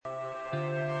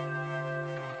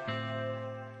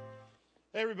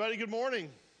Hey everybody, good morning.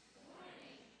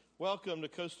 Welcome to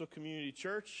Coastal Community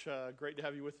Church. Great to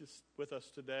have you with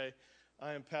us today.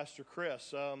 I am Pastor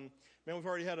Chris. We've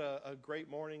already had a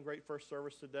great morning, great first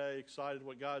service today. Excited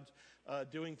what God's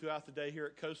doing throughout the day here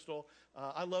at Coastal.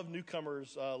 I love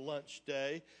newcomers lunch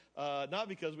day, not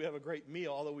because we have a great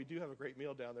meal, although we do have a great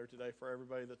meal down there today for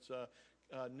everybody that's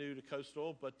new to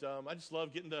Coastal, but I just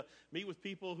love getting to meet with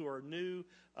people who are new,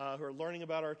 who are learning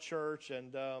about our church.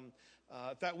 And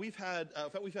in fact, we've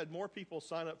had more people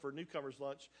sign up for newcomers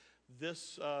lunch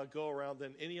this go around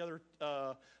than any other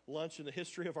lunch in the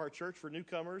history of our church for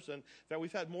newcomers. And in fact,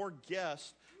 we've had more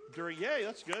guests during. Yay,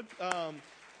 that's good.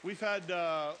 We've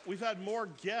had more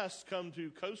guests come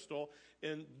to Coastal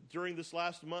during this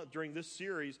last month, during this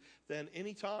series, than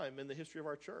any time in the history of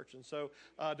our church. And so,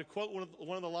 to quote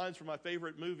one of the lines from my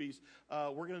favorite movies,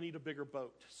 we're going to need a bigger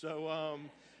boat. So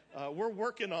we're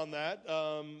working on that.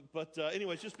 But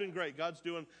anyway, it's just been great. God's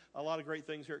doing a lot of great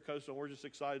things here at Coastal, and we're just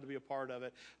excited to be a part of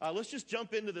it. Let's just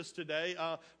jump into this today.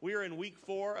 We are in week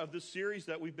 4 of this series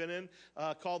that we've been in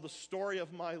called The Story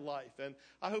of My Life. And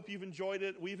I hope you've enjoyed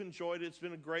it. We've enjoyed it. It's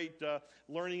been a great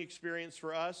learning experience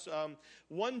for us.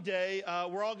 One day,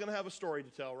 we're all going to have a story to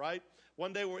tell, right?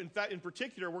 One day, in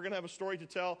particular, we're going to have a story to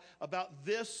tell about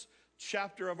this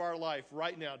chapter of our life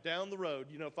right now, down the road,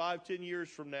 5-10 years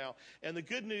from now. And the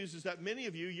good news is that many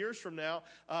of you, years from now,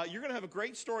 you're going to have a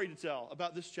great story to tell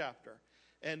about this chapter.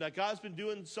 And God's been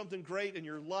doing something great in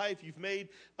your life. You've made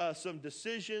some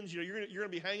decisions. You're going to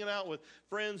be hanging out with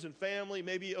friends and family,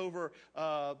 maybe over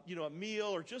a meal,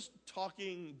 or just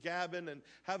talking, gabbing, and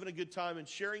having a good time and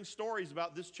sharing stories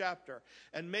about this chapter.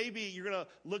 And maybe you're going to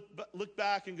look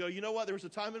back and go, you know what? There was a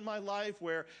time in my life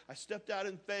where I stepped out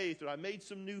in faith, and I made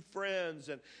some new friends,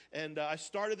 and I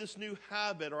started this new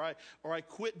habit, or I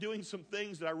quit doing some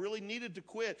things that I really needed to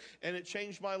quit, and it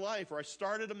changed my life. Or I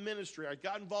started a ministry. I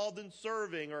got involved in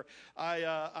serving. Or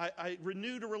I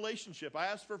renewed a relationship. I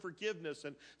asked for forgiveness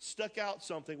and stuck out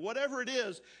something. Whatever it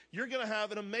is, you're going to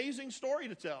have an amazing story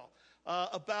to tell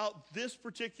about this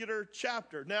particular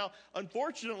chapter. Now,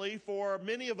 unfortunately, for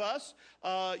many of us,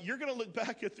 you're going to look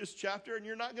back at this chapter and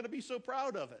you're not going to be so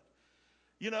proud of it.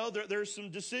 There's some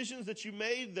decisions that you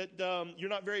made that you're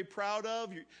not very proud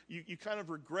of. You kind of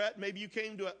regret. Maybe you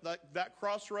came to that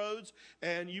crossroads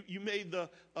and you made the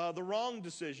wrong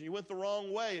decision. You went the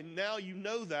wrong way, and now you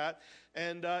know that.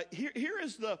 And here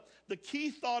is the key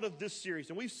thought of this series.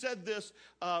 And we've said this.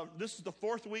 This is the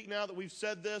 4th week now that we've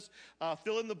said this.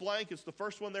 Fill in the blank. It's the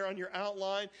first one there on your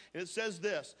outline. And it says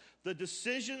this: the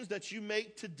decisions that you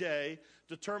make today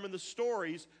determine the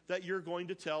stories that you're going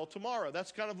to tell tomorrow.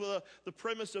 That's kind of the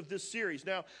premise of this series.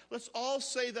 Now, let's all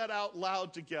say that out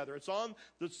loud together. It's on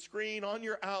the screen, on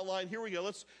your outline. Here we go.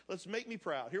 Let's make me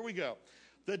proud. Here we go.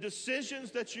 The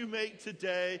decisions that you make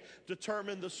today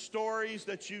determine the stories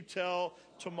that you tell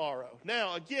tomorrow.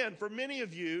 Now, again, for many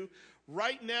of you,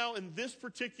 right now in this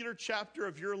particular chapter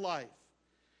of your life,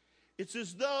 it's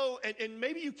as though, and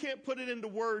maybe you can't put it into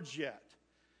words yet.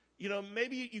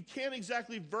 Maybe you can't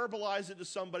exactly verbalize it to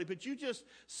somebody, but you just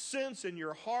sense in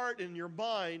your heart and your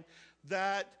mind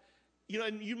that,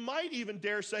 and you might even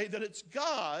dare say that it's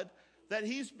God, that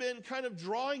He's been kind of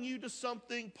drawing you to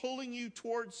something, pulling you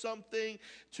towards something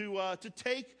to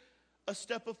take a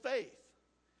step of faith.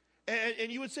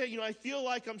 And you would say, I feel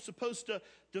like I'm supposed to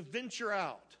venture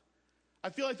out. I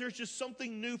feel like there's just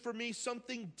something new for me,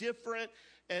 something different.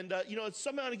 And, it's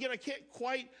somehow, and again, I can't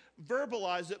quite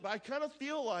verbalize it, but I kind of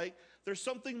feel like there's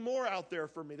something more out there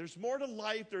for me. There's more to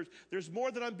life. There's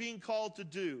more that I'm being called to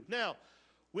do. Now,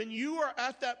 when you are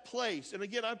at that place, and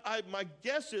again, my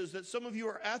guess is that some of you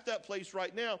are at that place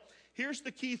right now, here's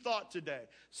the key thought today.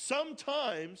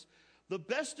 Sometimes the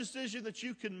best decision that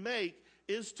you can make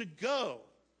is to go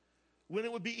when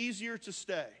it would be easier to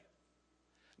stay.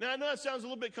 Now, I know that sounds a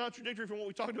little bit contradictory from what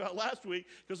we talked about last week,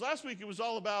 because last week it was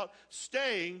all about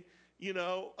staying, when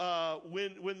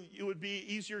it would be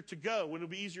easier to go, when it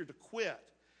would be easier to quit.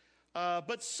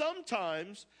 But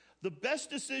sometimes the best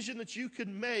decision that you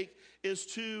can make is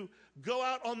to go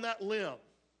out on that limb,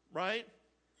 right?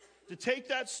 To take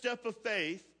that step of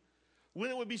faith when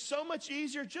it would be so much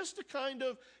easier just to kind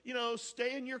of,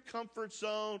 stay in your comfort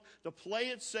zone, to play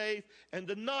it safe, and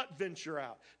to not venture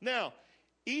out. Now,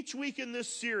 each week in this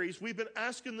series, we've been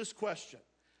asking this question.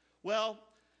 Well,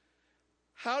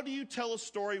 how do you tell a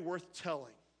story worth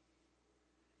telling?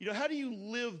 How do you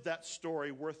live that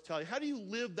story worth telling? How do you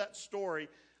live that story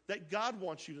that God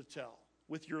wants you to tell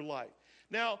with your life?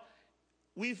 Now,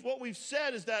 what we've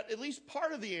said is that at least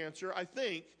part of the answer, I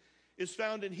think, is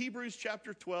found in Hebrews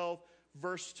chapter 12,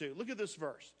 verse 2. Look at this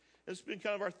verse. It's been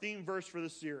kind of our theme verse for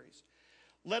this series.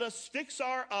 let us fix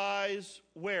our eyes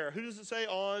where? Who does it say?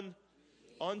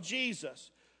 On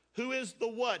Jesus. Who is the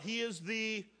what? He is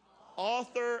the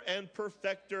author and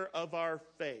perfecter of our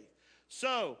faith.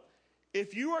 So,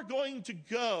 if you are going to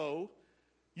go,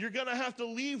 you're going to have to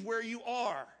leave where you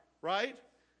are, right?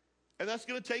 And that's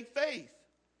going to take faith.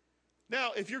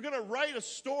 Now, if you're going to write a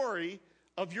story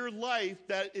of your life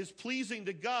that is pleasing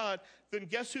to God, then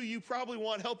guess who you probably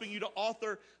want helping you to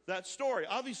author that story?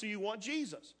 Obviously, you want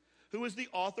Jesus, who is the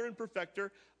author and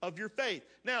perfecter of your faith.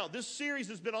 Now, this series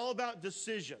has been all about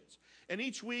decisions. And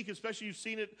each week, especially you've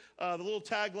seen it, the little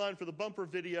tagline for the bumper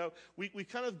video, we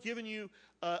kind of given you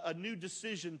a new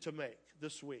decision to make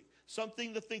this week.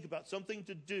 Something to think about, something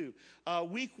to do.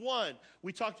 Week 1,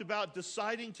 we talked about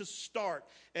deciding to start.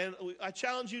 And I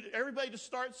challenge you, everybody, to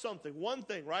start something. One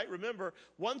thing, right? Remember,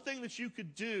 one thing that you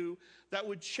could do that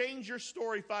would change your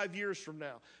story 5 years from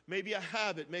now. Maybe a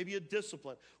habit, maybe a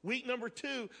discipline. Week number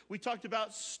 2, we talked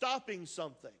about stopping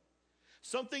something.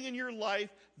 Something in your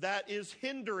life that is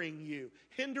hindering you,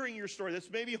 hindering your story, that's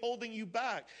maybe holding you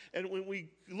back. And when we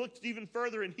looked even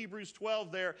further in Hebrews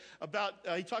 12 there, about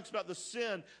he talks about the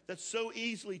sin that so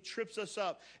easily trips us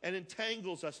up and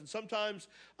entangles us. And sometimes,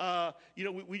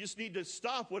 we just need to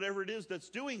stop whatever it is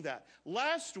that's doing that.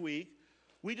 Last week,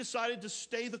 we decided to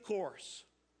stay the course.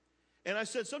 And I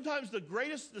said sometimes the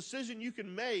greatest decision you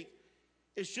can make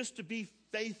is just to be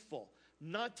faithful,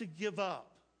 not to give up.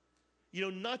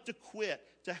 Not to quit,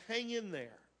 to hang in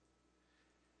there.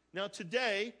 Now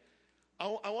today,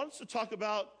 I want us to talk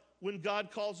about when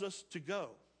God calls us to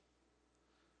go.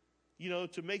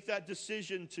 To make that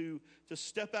decision to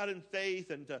step out in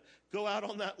faith and to go out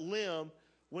on that limb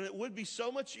when it would be so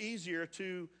much easier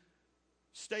to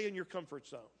stay in your comfort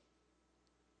zone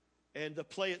and to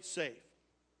play it safe.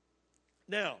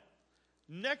 Now,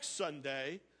 next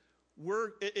Sunday,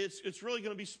 it's really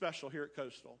going to be special here at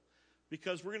Coastal,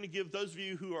 because we're going to give those of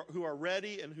you who are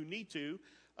ready and who need to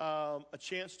a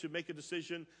chance to make a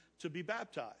decision to be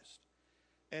baptized.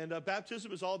 And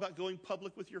baptism is all about going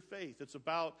public with your faith. It's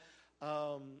about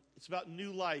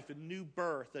new life and new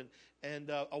birth and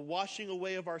a washing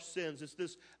away of our sins. It's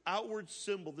this outward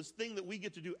symbol, this thing that we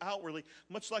get to do outwardly,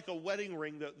 much like a wedding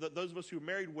ring that those of us who are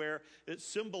married wear. It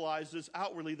symbolizes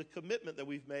outwardly the commitment that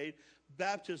we've made.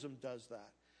 Baptism does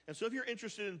that. And so if you're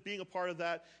interested in being a part of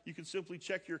that, you can simply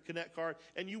check your Connect card,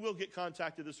 and you will get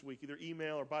contacted this week, either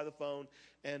email or by the phone.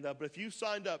 And but if you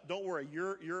signed up, don't worry,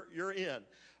 you're in.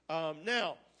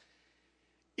 Now,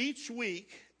 each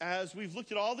week, as we've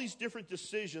looked at all these different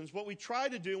decisions, what we try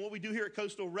to do, and what we do here at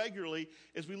Coastal regularly,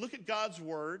 is we look at God's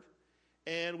Word,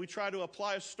 and we try to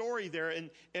apply a story there. And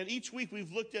each week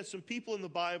we've looked at some people in the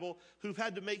Bible who've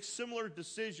had to make similar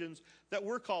decisions that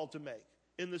we're called to make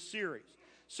in this series.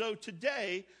 So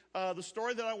today, the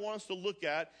story that I want us to look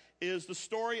at is the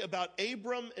story about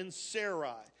Abram and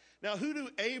Sarai. Now, who do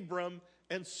Abram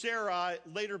and Sarai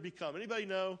later become? Anybody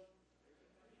know?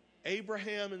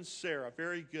 Abraham and Sarah.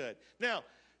 Very good. Now,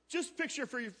 just picture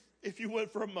if you would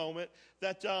for a moment,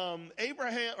 that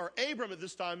Abram at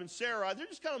this time and Sarai, they're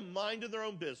just kind of minding their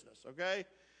own business, okay?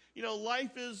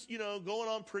 Life is, going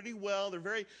on pretty well. They're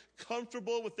very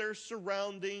comfortable with their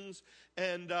surroundings.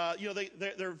 And,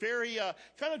 they're very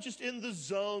kind of just in the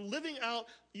zone, living out,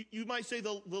 you might say,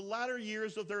 the latter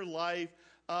years of their life,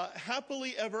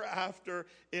 happily ever after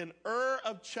in Ur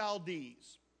of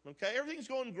Chaldees. Okay, everything's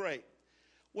going great.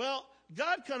 Well,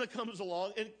 God kind of comes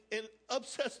along and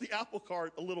upsets the apple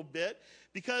cart a little bit,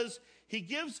 because he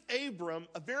gives Abram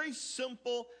a very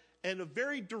simple and a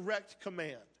very direct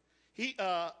command.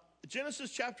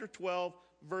 Genesis chapter 12,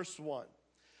 verse 1.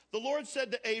 The Lord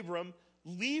said to Abram,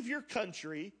 leave your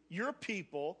country, your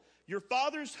people, your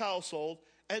father's household,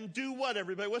 and do what,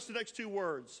 everybody? What's the next two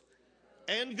words?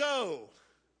 And go.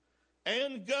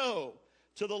 And go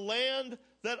to the land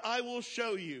that I will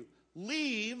show you.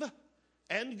 Leave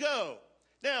and go.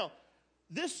 Now,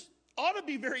 this ought to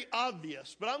be very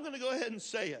obvious, but I'm going to go ahead and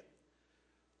say it.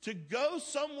 To go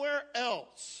somewhere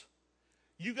else,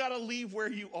 you got to leave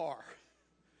where you are.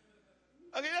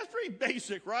 Okay, that's pretty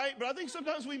basic, right? But I think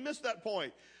sometimes we miss that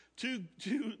point. To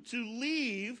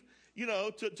leave,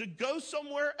 to go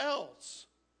somewhere else,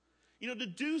 to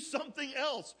do something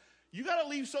else, you got to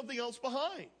leave something else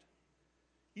behind.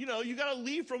 You got to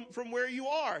leave from where you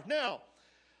are. Now,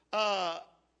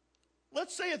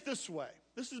 let's say it this way.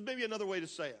 This is maybe another way to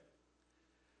say it.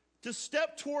 To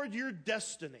step toward your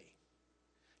destiny,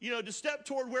 to step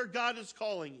toward where God is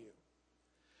calling you.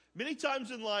 Many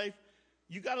times in life,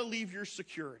 you got to leave your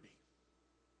security.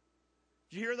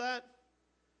 Did you hear that?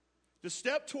 To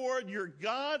step toward your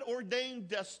God-ordained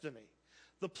destiny,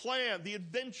 the plan, the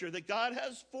adventure that God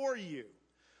has for you.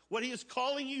 what he is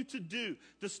calling you to do,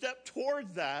 to step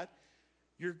toward that,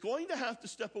 you're going to have to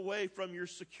step away from your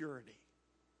security.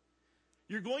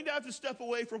 You're going to have to step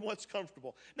away from what's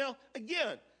comfortable. Now,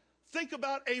 again, think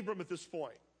about Abram at this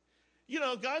point. You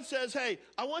know, God says, hey,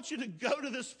 I want you to go to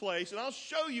this place, and I'll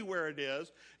show you where it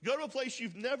is. Go to a place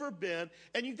you've never been.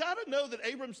 And you got to know that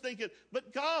Abram's thinking,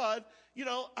 but God, you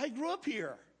know, I grew up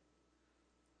here.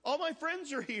 All my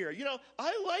friends are here. You know,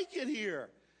 I like it here.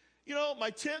 You know, my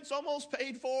tent's almost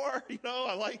paid for. You know,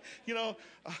 I like,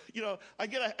 I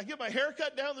get my hair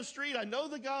cut down the street. I know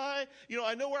the guy. You know,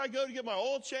 I know where I go to get my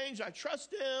oil changed. I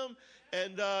trust him.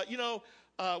 And,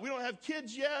 we don't have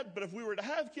kids yet, but if we were to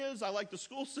have kids, I like the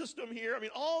school system here. I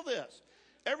mean, all this.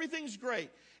 Everything's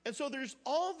great. And so there's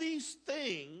all these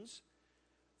things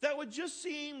that would just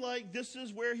seem like this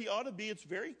is where he ought to be. It's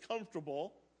very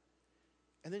comfortable.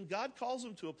 And then God calls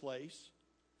him to a place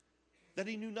that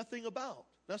he knew nothing about.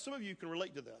 Now, some of you can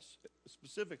relate to this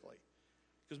specifically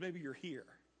because maybe you're here.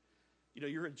 You know,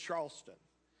 you're in Charleston,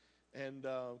 and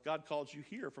God called you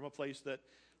here from a place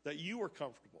that you were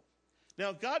comfortable.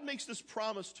 Now, God makes this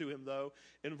promise to him, though,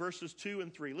 in verses 2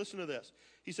 and 3. Listen to this.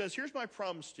 He says, here's my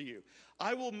promise to you.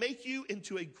 I will make you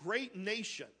into a great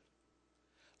nation.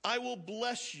 I will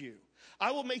bless you.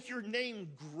 I will make your name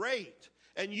great,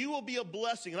 and you will be a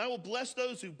blessing. And I will bless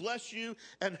those who bless you,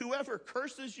 and whoever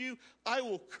curses you, I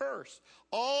will curse.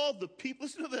 All the people,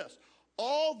 listen to this,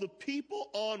 all the people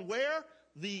on where?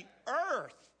 The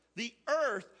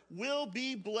earth will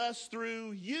be blessed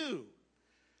through you.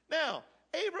 Now,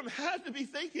 Abram had to be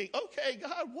thinking, okay,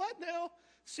 God, what now?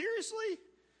 Seriously?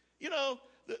 You know,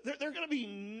 there are going to be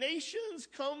nations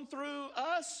come through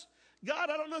us? God,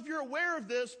 I don't know if you're aware of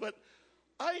this, but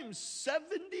I am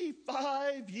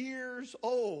 75 years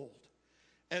old.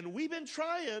 And we've been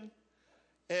trying,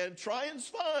 and trying's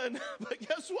fun. But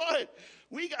guess what?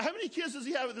 How many kids does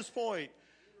he have at this point?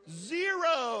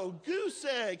 0. Goose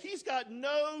egg. He's got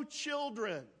no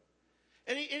children.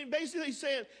 And basically he's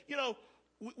saying, you know,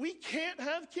 we can't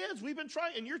have kids. We've been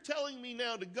trying. And you're telling me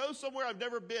now to go somewhere I've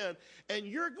never been. And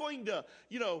you're going to,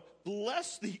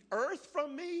 bless the earth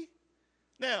from me?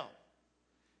 Now,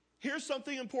 here's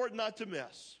something important not to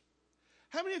miss.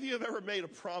 How many of you have ever made a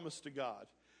promise to God?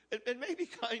 And maybe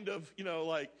kind of,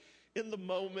 like in the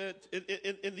moment,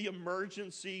 in the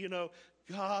emergency,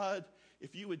 God,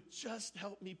 if you would just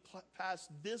help me pass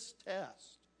this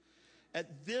test.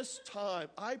 At this time,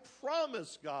 I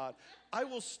promise, God, I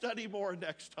will study more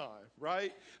next time,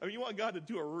 right? I mean, you want God to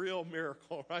do a real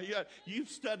miracle, right? Yeah, you've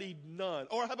studied none.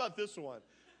 Or how about this one?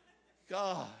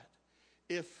 God,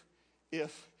 if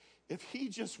he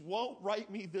just won't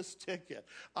write me this ticket,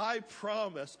 I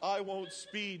promise I won't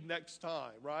speed next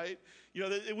time, right?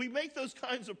 We make those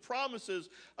kinds of promises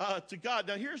to God.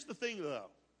 Now, here's the thing, though.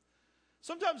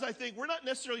 Sometimes I think we're not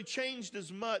necessarily changed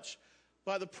as much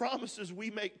by the promises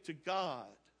we make to God.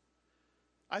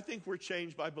 I think we're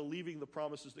changed by believing the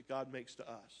promises that God makes to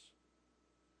us.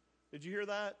 Did you hear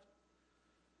that?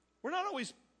 We're not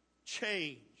always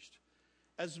changed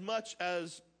as much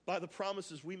as by the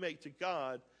promises we make to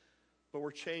God, but we're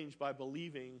changed by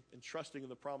believing and trusting in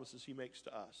the promises he makes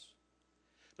to us.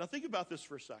 Now think about this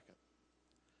for a second.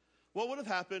 What would have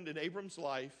happened in Abram's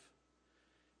life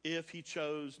if he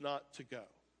chose not to go?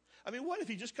 I mean, what if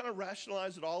he just kind of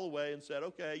rationalized it all away and said,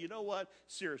 okay, you know what?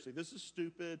 Seriously, this is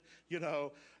stupid.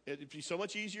 It'd be so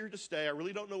much easier to stay. I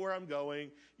really don't know where I'm going.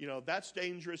 That's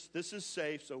dangerous. This is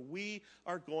safe. So we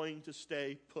are going to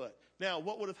stay put. Now,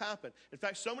 what would have happened? In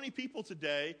fact, so many people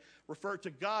today refer to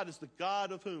God as the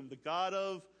God of whom? The God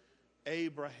of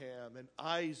Abraham and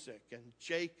Isaac and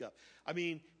Jacob. I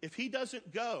mean, if he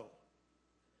doesn't go,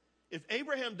 if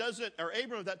Abram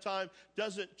at that time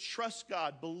doesn't trust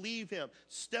God, believe him,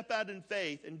 step out in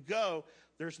faith and go,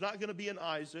 there's not going to be an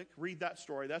Isaac. Read that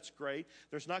story. That's great.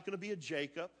 There's not going to be a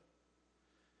Jacob.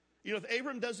 If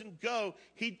Abram doesn't go,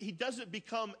 he doesn't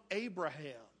become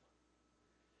Abraham.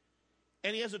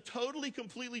 And he has a totally,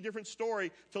 completely different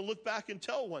story to look back and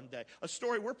tell one day. A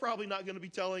story we're probably not going to be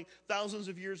telling thousands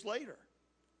of years later.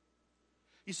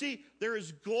 You see, there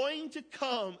is going to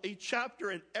come a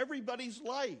chapter in everybody's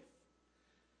life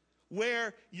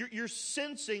where you're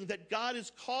sensing that God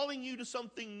is calling you to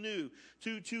something new,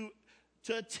 to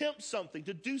attempt something,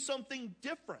 to do something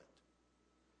different.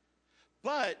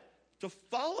 But to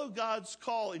follow God's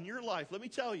call in your life, let me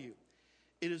tell you,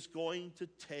 it is going to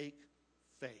take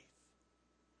faith.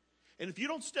 And if you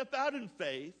don't step out in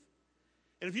faith,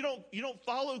 and if you don't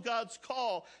follow God's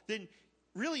call, then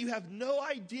really you have no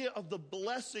idea of the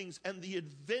blessings and the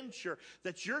adventure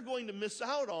that you're going to miss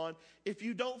out on if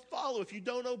you don't follow, if you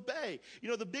don't obey.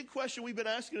 The big question we've been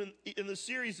asking in this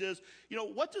series is,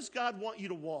 what does God want you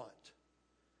to want?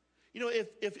 You know,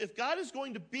 if God is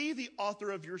going to be the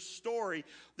author of your story,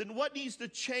 then what needs to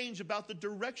change about the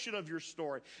direction of your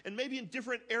story? And maybe in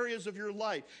different areas of your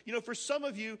life. You know, for some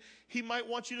of you, he might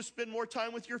want you to spend more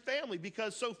time with your family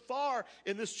because so far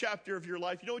in this chapter of your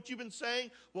life, you know what you've been saying?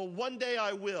 Well, one day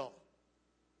I will.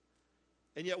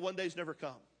 And yet one day's never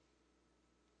come.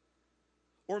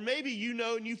 Or maybe you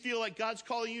know and you feel like God's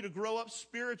calling you to grow up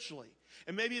spiritually.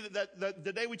 And maybe that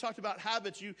the day we talked about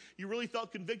habits, you really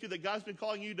felt convicted that God's been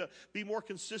calling you to be more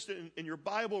consistent in your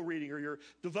Bible reading or your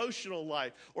devotional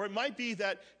life. Or it might be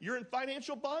that you're in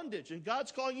financial bondage and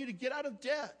God's calling you to get out of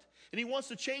debt. And he wants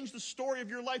to change the story of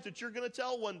your life that you're going to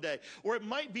tell one day. Or it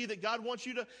might be that God wants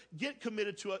you to get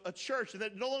committed to a church and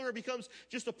that it no longer becomes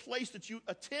just a place that you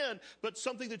attend, but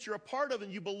something that you're a part of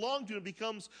and you belong to and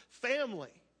becomes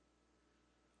family.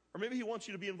 Or maybe he wants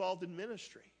you to be involved in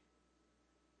ministry.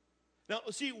 Now,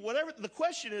 see, whatever the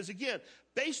question is, again,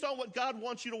 based on what God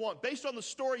wants you to want, based on the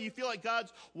story you feel like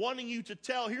God's wanting you to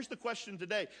tell, here's the question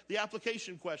today, the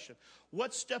application question.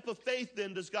 What step of faith,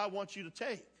 then, does God want you to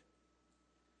take?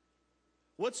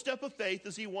 What step of faith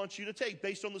does he want you to take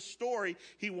based on the story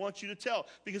he wants you to tell?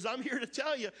 Because I'm here to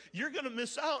tell you, you're going to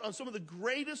miss out on some of the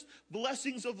greatest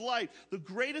blessings of life, the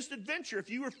greatest adventure if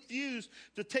you refuse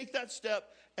to take that step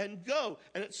and go.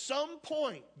 And at some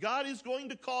point, God is going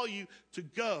to call you to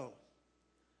go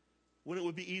when it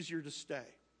would be easier to stay.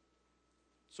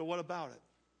 So what about it?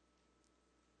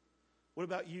 What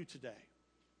about you today?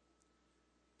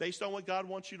 Based on what God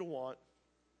wants you to want,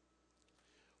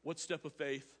 what step of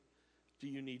faith do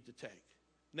you need to take?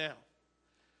 Now,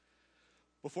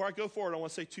 before I go forward, I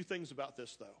want to say two things about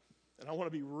this, though. And I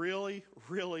want to be really,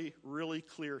 really, really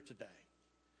clear today.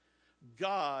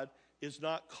 God is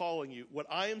not calling you. What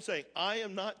I am saying, I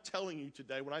am not telling you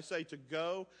today, when I say to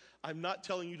go, I'm not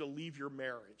telling you to leave your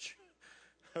marriage.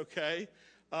 Okay?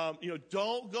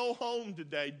 Don't go home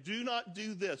today. Do not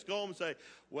do this. Go home and say,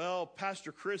 well,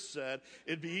 Pastor Chris said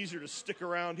it'd be easier to stick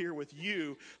around here with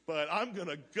you, but I'm going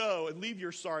to go and leave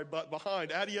your sorry butt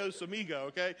behind. Adios, amigo,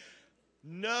 okay?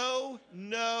 No,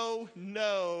 no,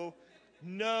 no,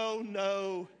 no,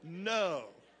 no, no.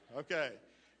 Okay.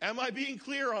 Am I being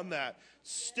clear on that?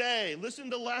 Stay.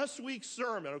 Listen to last week's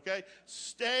sermon, okay?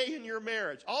 Stay in your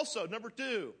marriage. Also, number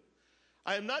 2,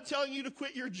 I am not telling you to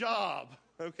quit your job,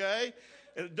 okay?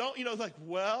 And don't, like,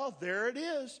 well, there it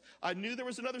is. I knew there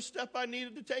was another step I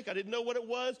needed to take. I didn't know what it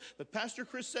was, but Pastor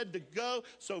Chris said to go.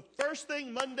 So first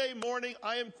thing Monday morning,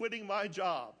 I am quitting my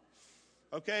job.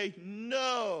 Okay?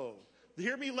 No.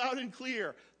 Hear me loud and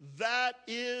clear. That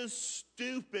is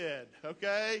stupid.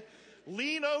 Okay?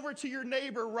 Lean over to your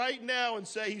neighbor right now and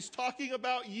say, he's talking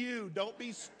about you. Don't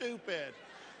be stupid.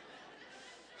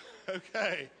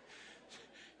 Okay?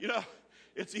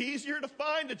 It's easier to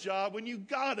find a job when you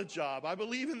got a job. I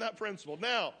believe in that principle.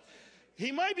 Now,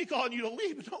 he might be calling you to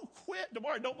leave, but don't quit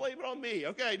tomorrow. Don't blame it on me.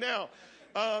 Okay, now,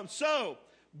 so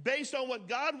based on what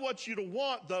God wants you to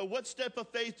want, though, what step of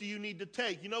faith do you need to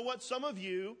take? You know what? Some of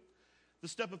you, the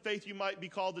step of faith you might be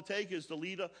called to take is to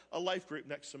lead a life group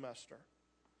next semester.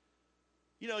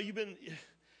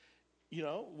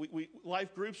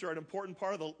 Life groups are an important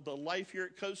part of the life here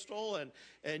at Coastal,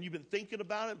 and you've been thinking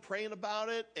about it, praying about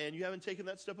it, and you haven't taken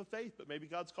that step of faith, but maybe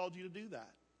God's called you to do that.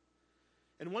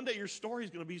 And one day your story is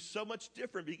going to be so much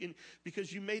different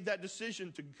because you made that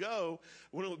decision to go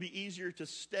when it would be easier to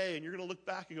stay, and you're going to look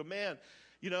back and go, man,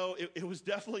 it was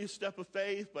definitely a step of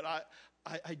faith, but I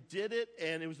did it,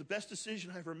 and it was the best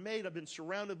decision I ever made. I've been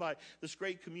surrounded by this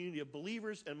great community of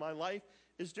believers, and my life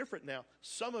is different now.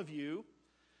 Some of you,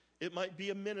 it might be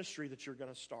a ministry that you're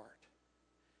going to start.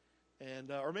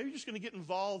 And or maybe you're just going to get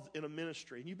involved in a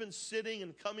ministry. And you've been sitting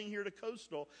and coming here to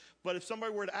Coastal, but if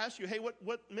somebody were to ask you, hey,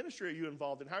 what ministry are you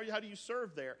involved in? How do you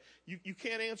serve there? You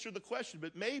can't answer the question,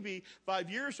 but maybe 5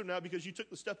 years from now, because you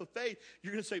took the step of faith,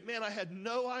 you're going to say, man, I had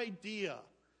no idea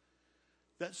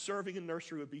that serving in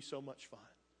nursery would be so much fun.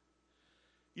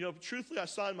 Truthfully, I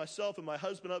signed myself and my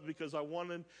husband up because I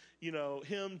wanted,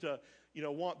 him to,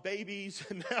 want babies.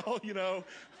 And now,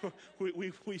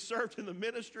 we served in the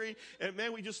ministry, and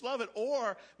man, we just love it.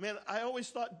 Or, man, I always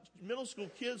thought middle school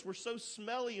kids were so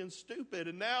smelly and stupid.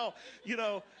 And now,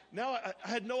 I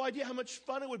had no idea how much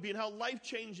fun it would be and how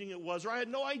life-changing it was. Or I had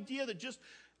no idea that just,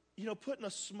 putting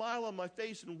a smile on my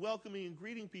face and welcoming and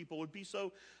greeting people would be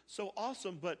so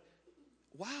awesome. But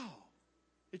wow,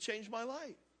 it changed my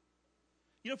life.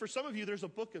 For some of you, there's a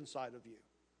book inside of you.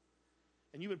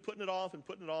 And you've been putting it off and,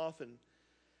 quit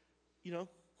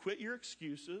your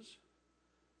excuses,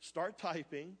 start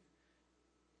typing,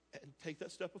 and take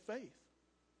that step of faith.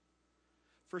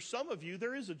 For some of you,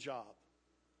 there is a job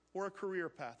or a career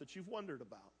path that you've wondered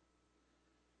about.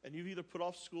 And you've either put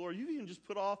off school or you've even just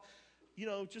put off,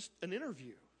 just an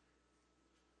interview.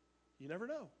 You never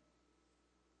know.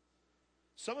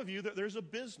 Some of you, there's a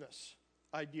business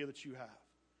idea that you have.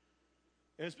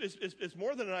 And it's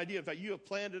more than an idea. In fact, you have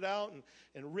planned it out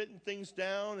and written things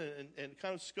down and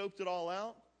kind of scoped it all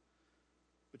out.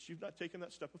 But you've not taken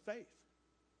that step of faith.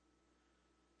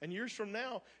 And years from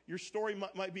now, your story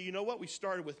might be, we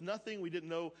started with nothing. We didn't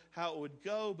know how it would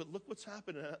go. But look what's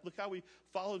happened. Look how we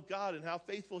followed God and how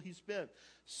faithful he's been.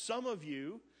 Some of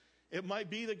you, it might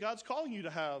be that God's calling you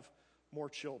to have more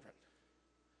children.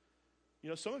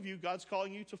 Some of you, God's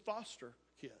calling you to foster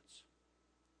kids.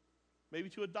 Maybe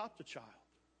to adopt a child.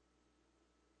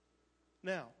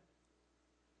 Now,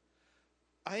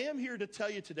 I am here to tell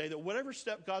you today that whatever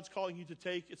step God's calling you to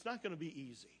take, it's not going to be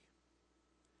easy.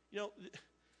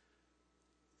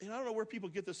 And I don't know where people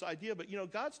get this idea, but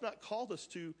God's not called us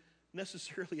to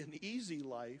necessarily an easy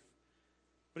life,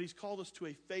 but he's called us to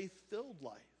a faith-filled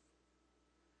life.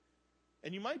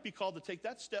 And you might be called to take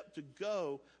that step to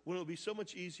go when it will be so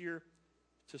much easier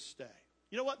to stay.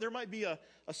 You know what? There might be a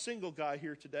single guy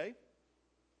here today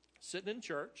sitting in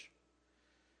church,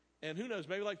 and who knows,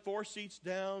 maybe like 4 seats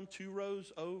down, 2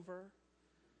 rows over.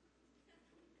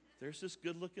 There's this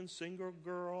good-looking single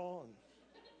girl, and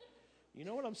you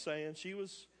know what I'm saying?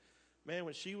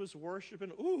 When she was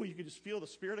worshiping, you could just feel the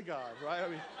Spirit of God, right?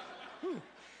 I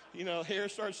mean, hair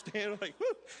starts standing like,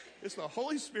 it's the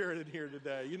Holy Spirit in here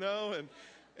today,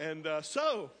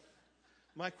 So,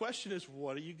 my question is,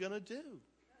 what are you going to do?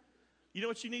 You know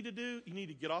what you need to do? You need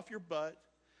to get off your butt.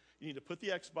 You need to put the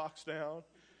Xbox down.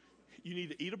 You need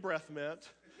to eat a breath mint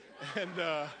and,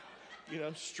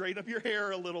 straighten up your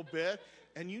hair a little bit.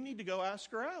 And you need to go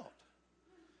ask her out.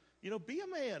 Be a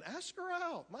man. Ask her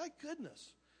out. My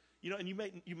goodness. And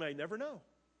you may never know.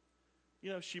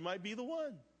 She might be the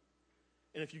one.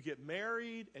 And if you get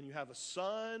married and you have a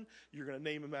son, you're going to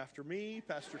name him after me,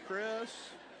 Pastor Chris,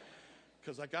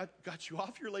 because I got you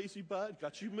off your lazy butt,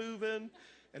 got you moving,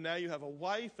 and now you have a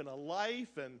wife and a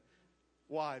life. And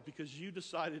why? Because you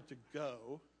decided to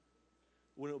go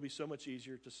when it will be so much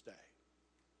easier to stay.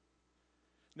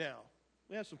 Now,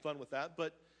 we have some fun with that,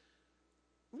 but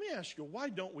let me ask you, why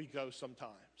don't we go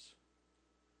sometimes?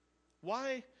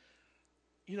 Why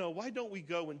don't we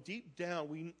go when deep down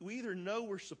we either know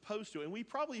we're supposed to, and we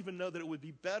probably even know that it would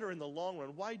be better in the long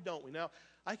run. Why don't we? Now,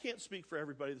 I can't speak for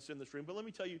everybody that's in this room, but let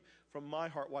me tell you from my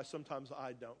heart why sometimes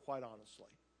I don't, quite honestly.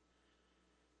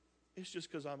 It's just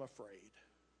because I'm afraid.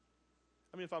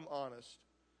 I mean, if I'm honest,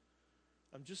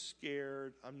 I'm just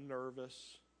scared. I'm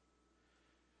nervous.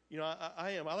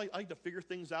 I am. I like to figure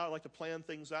things out. I like to plan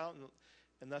things out,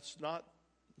 and that's not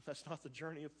the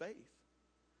journey of faith.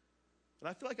 And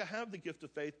I feel like I have the gift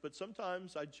of faith, but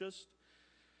sometimes I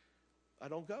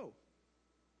don't go.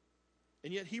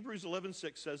 And yet Hebrews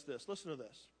 11:6 says this. Listen to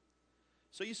this.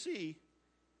 So you see,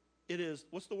 it is,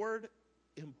 what's the word?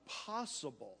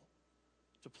 Impossible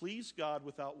to please God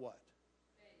without what?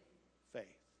 Faith.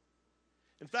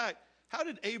 In fact, how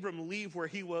did Abram leave where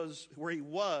he was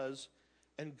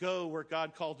and go where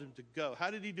God called him to go? How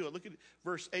did he do it? Look at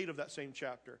verse 8 of that same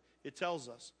chapter. It tells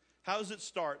us. How does it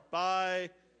start?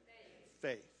 By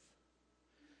faith.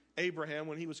 Abraham,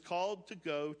 when he was called to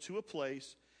go to a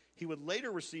place he would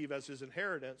later receive as his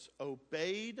inheritance,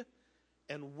 obeyed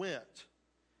and went,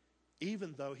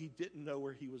 even though he didn't know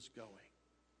where he was going.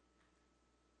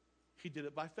 He did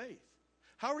it by faith.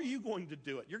 How are you going to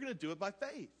do it? You're going to do it by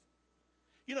faith.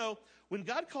 When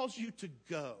God calls you to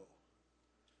go,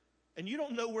 and you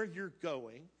don't know where you're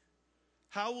going,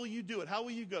 how will you do it? How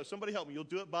will you go? Somebody help me. You'll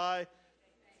do it by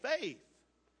faith.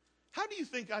 How do you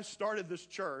think I started this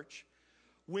church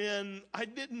when I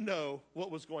didn't know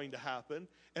what was going to happen?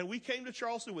 And we came to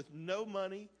Charleston with no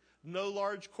money, no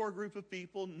large core group of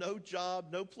people, no job,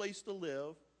 no place to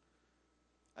live.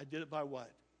 I did it by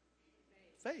what?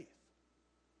 Faith.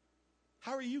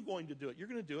 How are you going to do it? You're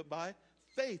going to do it by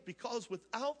faith, because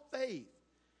without faith,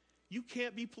 you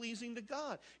can't be pleasing to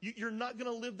God. You're not going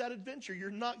to live that adventure.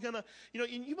 You're not going to,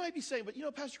 and you might be saying, but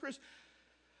Pastor Chris,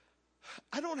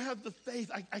 I don't have the faith.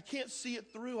 I can't see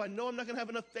it through. I know I'm not going to have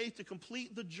enough faith to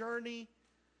complete the journey.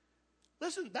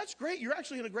 Listen, that's great. You're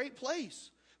actually in a great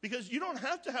place, because you don't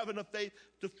have to have enough faith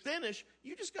to finish.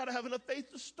 You just got to have enough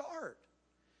faith to start.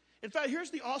 In fact, here's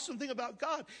the awesome thing about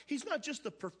God. He's not just the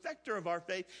perfecter of our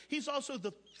faith. He's also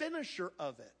the finisher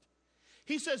of it.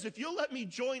 He says, if you'll let me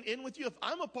join in with you, if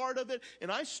I'm a part of it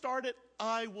and I start it,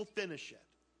 I will finish it.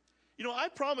 I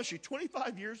promise you,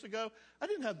 25 years ago, I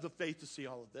didn't have the faith to see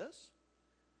all of this,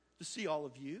 to see all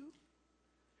of you.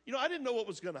 I didn't know what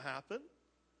was going to happen.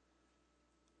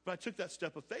 But I took that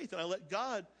step of faith and I let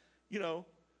God,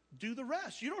 do the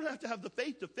rest. You don't have to have the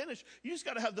faith to finish. You just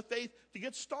got to have the faith to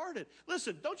get started.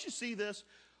 Listen, don't you see this?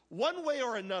 One way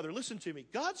or another, listen to me.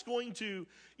 God's going to,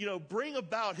 bring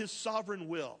about his sovereign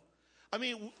will. I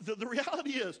mean, the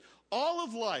reality is, all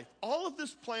of life, all of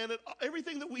this planet,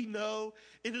 everything that we know,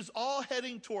 it is all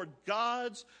heading toward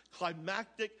God's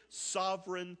climactic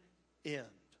sovereign end.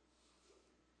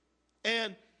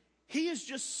 And he is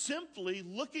just simply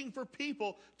looking for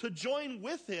people to join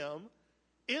with him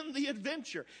in the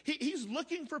adventure. He's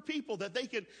looking for people that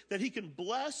he can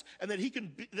bless and that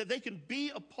they can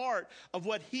be a part of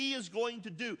what he is going to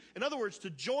do. In other words, to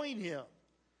join him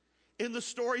in the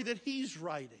story that he's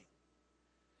writing.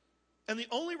 And the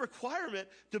only requirement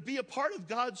to be a part of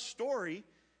God's story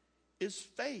is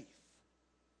faith.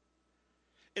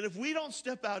 And if we don't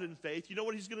step out in faith, you know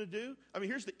what he's going to do? I mean,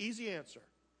 here's the easy answer.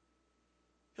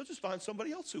 He'll just find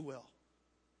somebody else who will.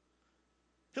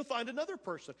 He'll find another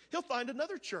person. He'll find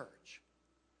another church.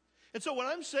 And so what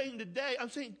I'm saying today, I'm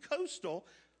saying Coastal,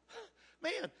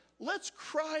 man, let's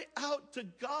cry out to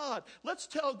God. Let's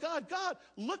tell God, God,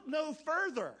 look no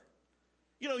further.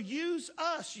 Use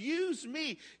us, use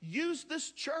me, use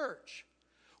this church.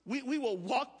 We will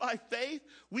walk by faith.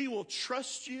 We will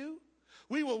trust you.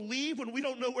 We will leave when we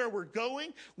don't know where we're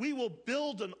going. We will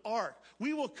build an ark.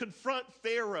 We will confront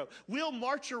Pharaoh. We'll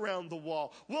march around the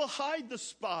wall. We'll hide the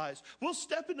spies. We'll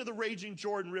step into the raging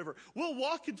Jordan River. We'll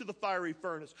walk into the fiery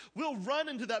furnace. We'll run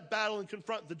into that battle and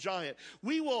confront the giant.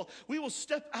 We will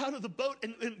step out of the boat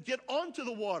and get onto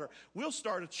the water. We'll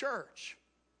start a church.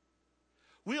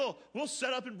 We'll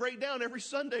set up and break down every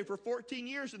Sunday for 14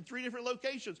 years in 3 different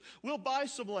locations. We'll buy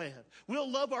some land. We'll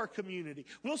love our community.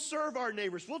 We'll serve our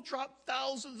neighbors. We'll drop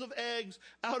thousands of eggs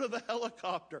out of a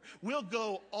helicopter. We'll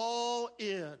go all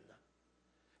in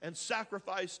and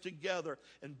sacrifice together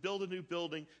and build a new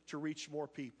building to reach more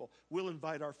people. We'll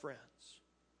invite our friends.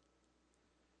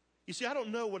 You see, I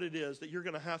don't know what it is that you're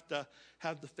going to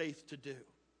have the faith to do.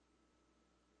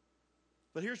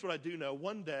 But here's what I do know.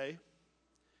 One day,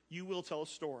 you will tell a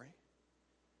story.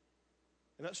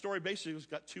 And that story basically has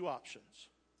got 2 options.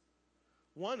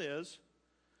 One is,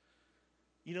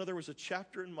 there was a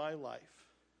chapter in my life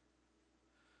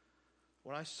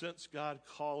when I sensed God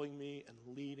calling me and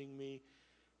leading me,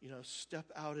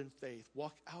 step out in faith,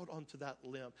 walk out onto that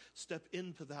limb, step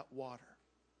into that water.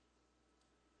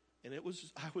 And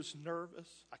I was nervous.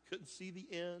 I couldn't see the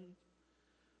end.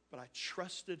 But I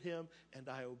trusted him and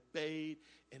I obeyed,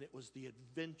 and it was the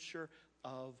adventure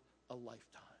of a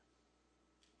lifetime.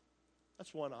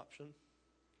 That's one option.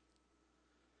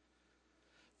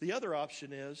 The other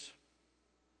option is,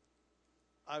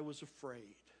 I was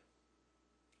afraid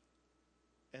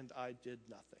and I did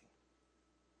nothing.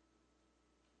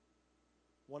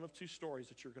 One of 2 stories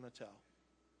that you're going to tell.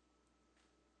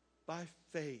 By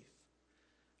faith,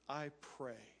 I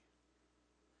pray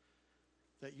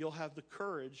that you'll have the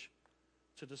courage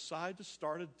to decide to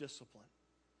start a discipline,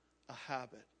 a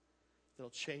habit that'll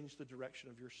change the direction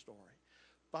of your story.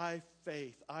 By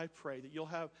faith, I pray that you'll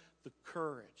have the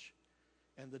courage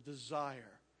and the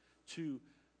desire to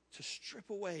strip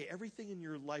away everything in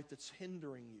your life that's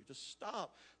hindering you, to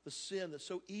stop the sin that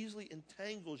so easily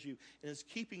entangles you and is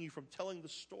keeping you from telling the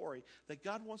story that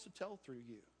God wants to tell through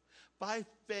you. By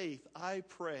faith, I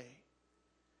pray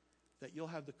that you'll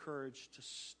have the courage to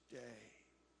stay,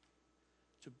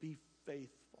 to be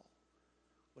faithful.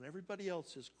 When everybody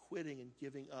else is quitting and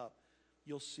giving up,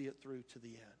 you'll see it through to the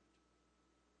end.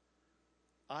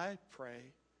 I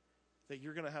pray that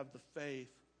you're going to have the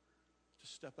faith to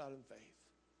step out in faith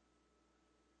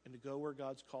and to go where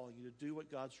God's calling you, to do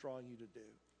what God's drawing you to do.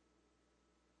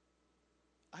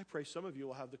 I pray some of you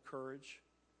will have the courage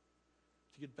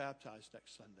to get baptized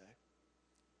next Sunday,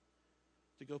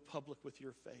 to go public with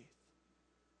your faith,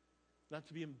 not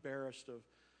to be embarrassed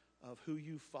of who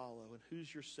you follow and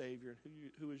who's your Savior and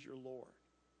who is your Lord.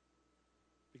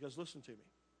 Because listen to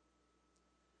me.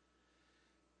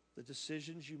 The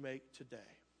decisions you make today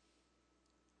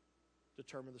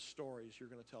determine the stories you're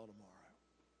going to tell tomorrow.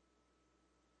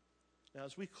 Now,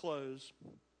 as we close,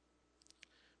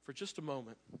 for just a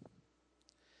moment,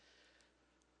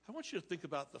 I want you to think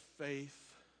about the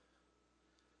faith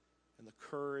and the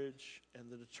courage and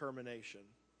the determination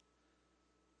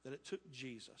that it took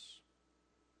Jesus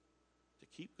to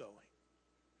keep going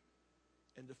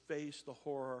and to face the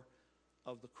horror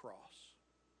of the cross.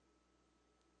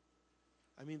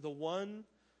 I mean, the one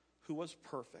who was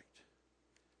perfect,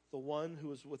 the one who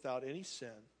was without any sin,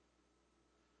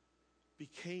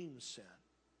 became sin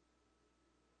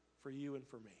for you and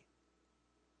for me.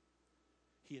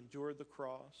 He endured the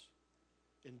cross,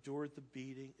 endured the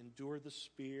beating, endured the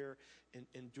spear, and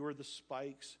endured the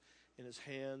spikes, in his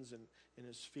hands and in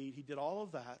his feet. He did all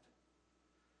of that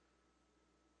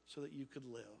so that you could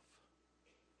live,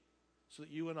 so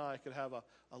that you and I could have a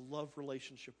love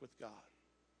relationship with God.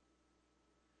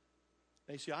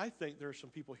 Now, you see, I think there are some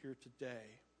people here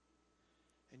today,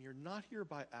 and you're not here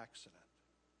by accident.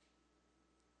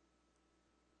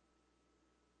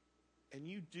 And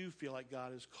you do feel like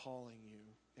God is calling you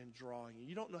and drawing you.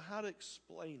 You don't know how to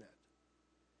explain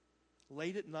it.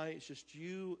 Late at night, it's just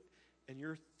you and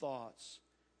your thoughts.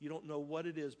 You don't know what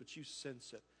it is, but you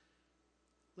sense it.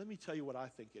 Let me tell you what I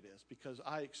think it is, because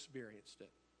I experienced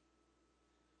it.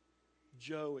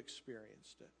 Joe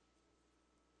experienced it.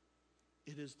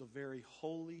 It is the very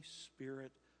Holy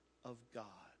Spirit of God.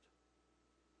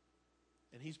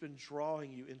 And he's been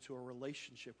drawing you into a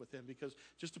relationship with him, because,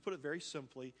 just to put it very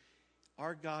simply,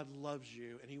 our God loves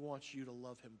you, and he wants you to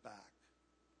love him back.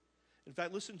 In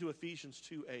fact, listen to Ephesians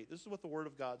 2:8. This is what the Word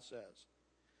of God says.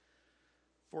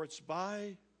 For it's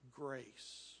by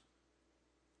grace.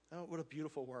 Oh, what a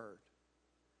beautiful word.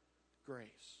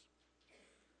 Grace.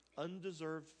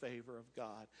 Undeserved favor of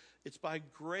God. It's by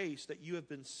grace that you have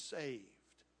been saved.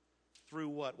 Through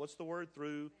what? What's the word?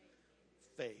 Through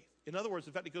faith. In other words,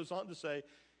 in fact, it goes on to say,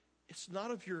 it's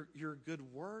not of your good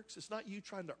works. It's not you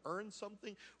trying to earn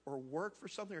something or work for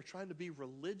something or trying to be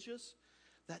religious.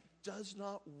 That does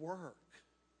not work.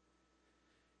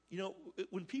 You know,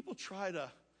 when people try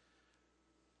to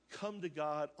come to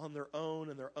God on their own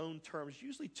and their own terms,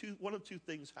 usually one of two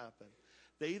things happen.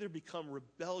 They either become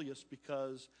rebellious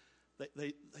because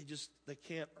they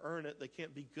can't earn it, they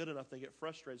can't be good enough, they get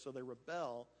frustrated, so they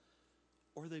rebel,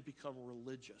 or they become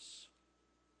religious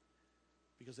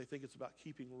because they think it's about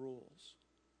keeping rules.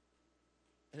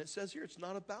 And it says here it's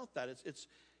not about that. It's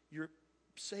you're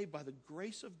saved by the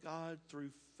grace of God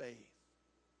through faith.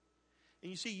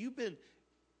 And you see,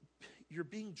 you're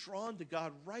being drawn to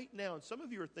God right now. And some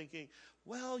of you are thinking,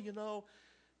 well, you know,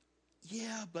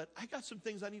 yeah, but I got some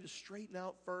things I need to straighten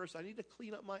out first. I need to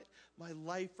clean up my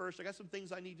life first. I got some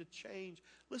things I need to change.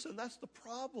 Listen, that's the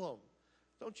problem.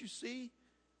 Don't you see?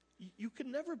 You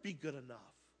can never be good enough.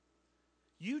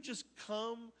 You just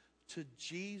come to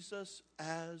Jesus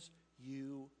as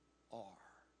you are.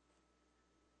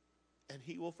 And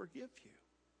he will forgive you.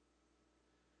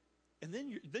 And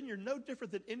then you're no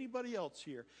different than anybody else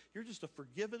here. You're just a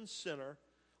forgiven sinner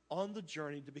on the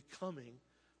journey to becoming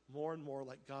more and more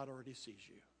like God already sees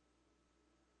you.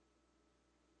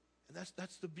 And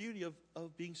that's the beauty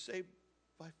of being saved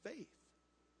by faith.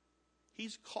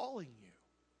 He's calling you.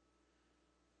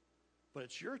 But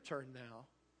it's your turn now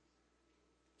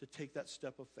to take that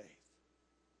step of faith.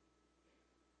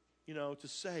 You know, to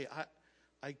say,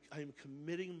 I'm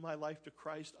committing my life to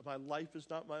Christ. My life is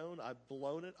not my own. I've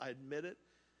blown it. I admit it.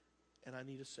 And I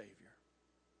need a Savior.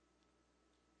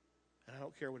 And I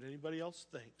don't care what anybody else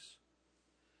thinks.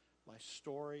 My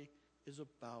story is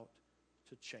about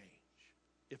to change.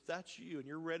 If that's you and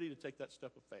you're ready to take that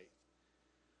step of faith,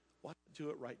 why not do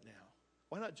it right now?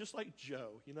 Why not just like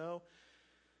Joe, you know?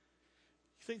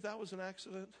 You think that was an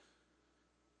accident?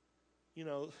 You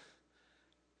know,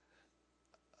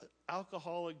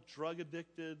 alcoholic, drug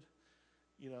addicted,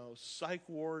 you know, psych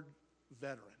ward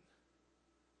veteran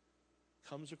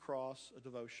comes across a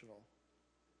devotional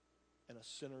and a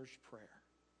sinner's prayer.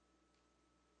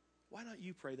 Why not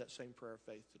you pray that same prayer of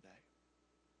faith today?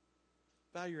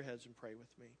 Bow your heads and pray with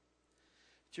me.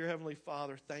 Dear Heavenly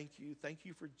Father, thank you. Thank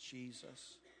you for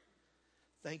Jesus.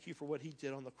 Thank you for what he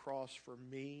did on the cross for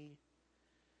me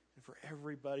and for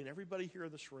everybody, and everybody here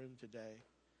in this room today.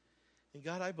 And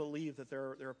God, I believe that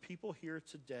there are people here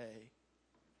today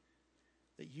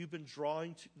that you've been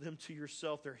drawing them to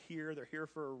yourself. They're here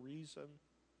for a reason.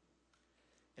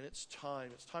 And it's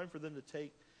time for them to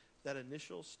take that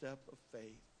initial step of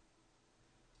faith.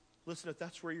 Listen, if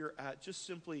that's where you're at, just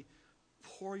simply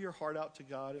pour your heart out to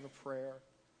God in a prayer.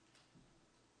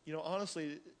 You know,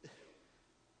 honestly,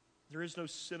 there is no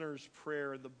sinner's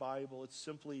prayer in the Bible. It's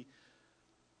simply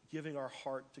giving our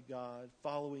heart to God,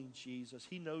 following Jesus.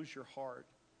 He knows your heart.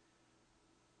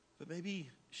 But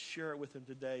maybe share it with him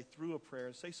today through a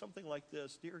prayer. Say something like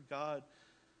this: Dear God,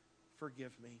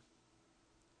 forgive me.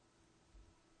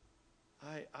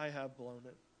 I have blown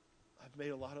it. I've made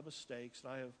a lot of mistakes,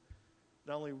 and I have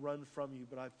not only run from you,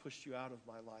 but I've pushed you out of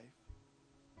my life.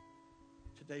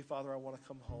 Today, Father, I want to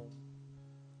come home.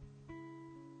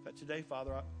 But today,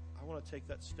 Father, I want to take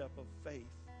that step of faith.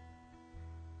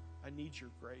 I need your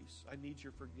grace. I need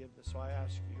your forgiveness. So I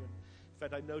ask you. And in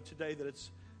fact, I know today that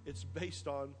it's based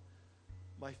on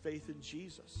my faith in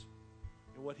Jesus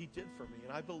and what he did for me.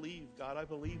 And I believe, God, I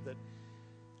believe that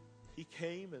he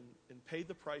came and paid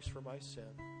the price for my sin.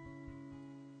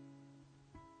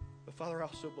 But Father, I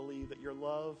also believe that your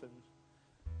love and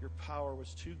your power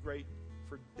was too great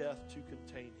for death to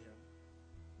contain him.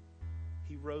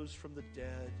 He rose from the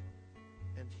dead,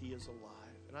 and he is alive.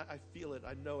 And I feel it.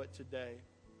 I know it today.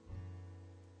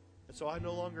 And so I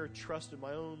no longer trust in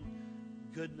my own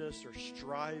goodness or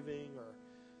striving or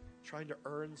trying to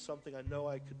earn something I know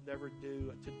I could never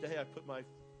do. Today I put my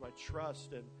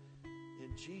trust in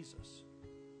Jesus.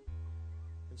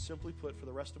 And simply put, for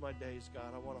the rest of my days,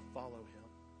 God, I want to follow him.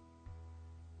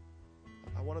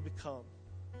 I want to become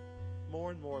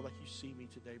more and more like you see me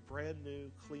today. Brand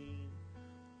new, clean,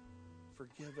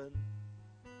 forgiven.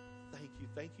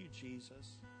 Thank you,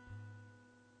 Jesus.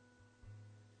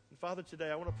 And Father,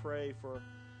 today I want to pray for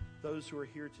those who are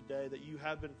here today that you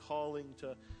have been calling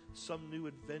to some new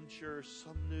adventure,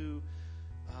 some new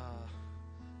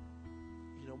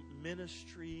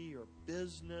ministry or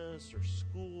business or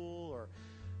school or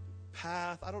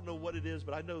path. I don't know what it is,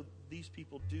 but I know these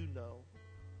people do know.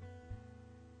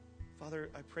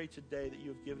 Father, I pray today that you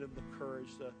have given them the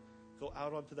courage to go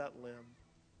out onto that limb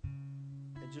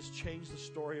and just change the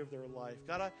story of their life.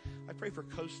 God, I pray for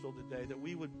Coastal today that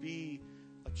we would be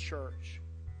a church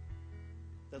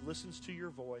that listens to your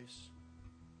voice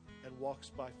and walks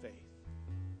by faith.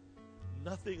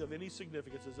 Nothing of any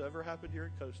significance has ever happened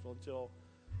here at Coastal until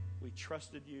we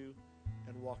trusted you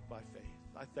and walked by faith.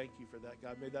 I thank you for that,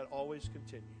 God. May that always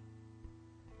continue.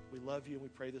 We love you and we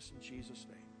pray this in Jesus'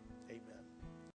 name.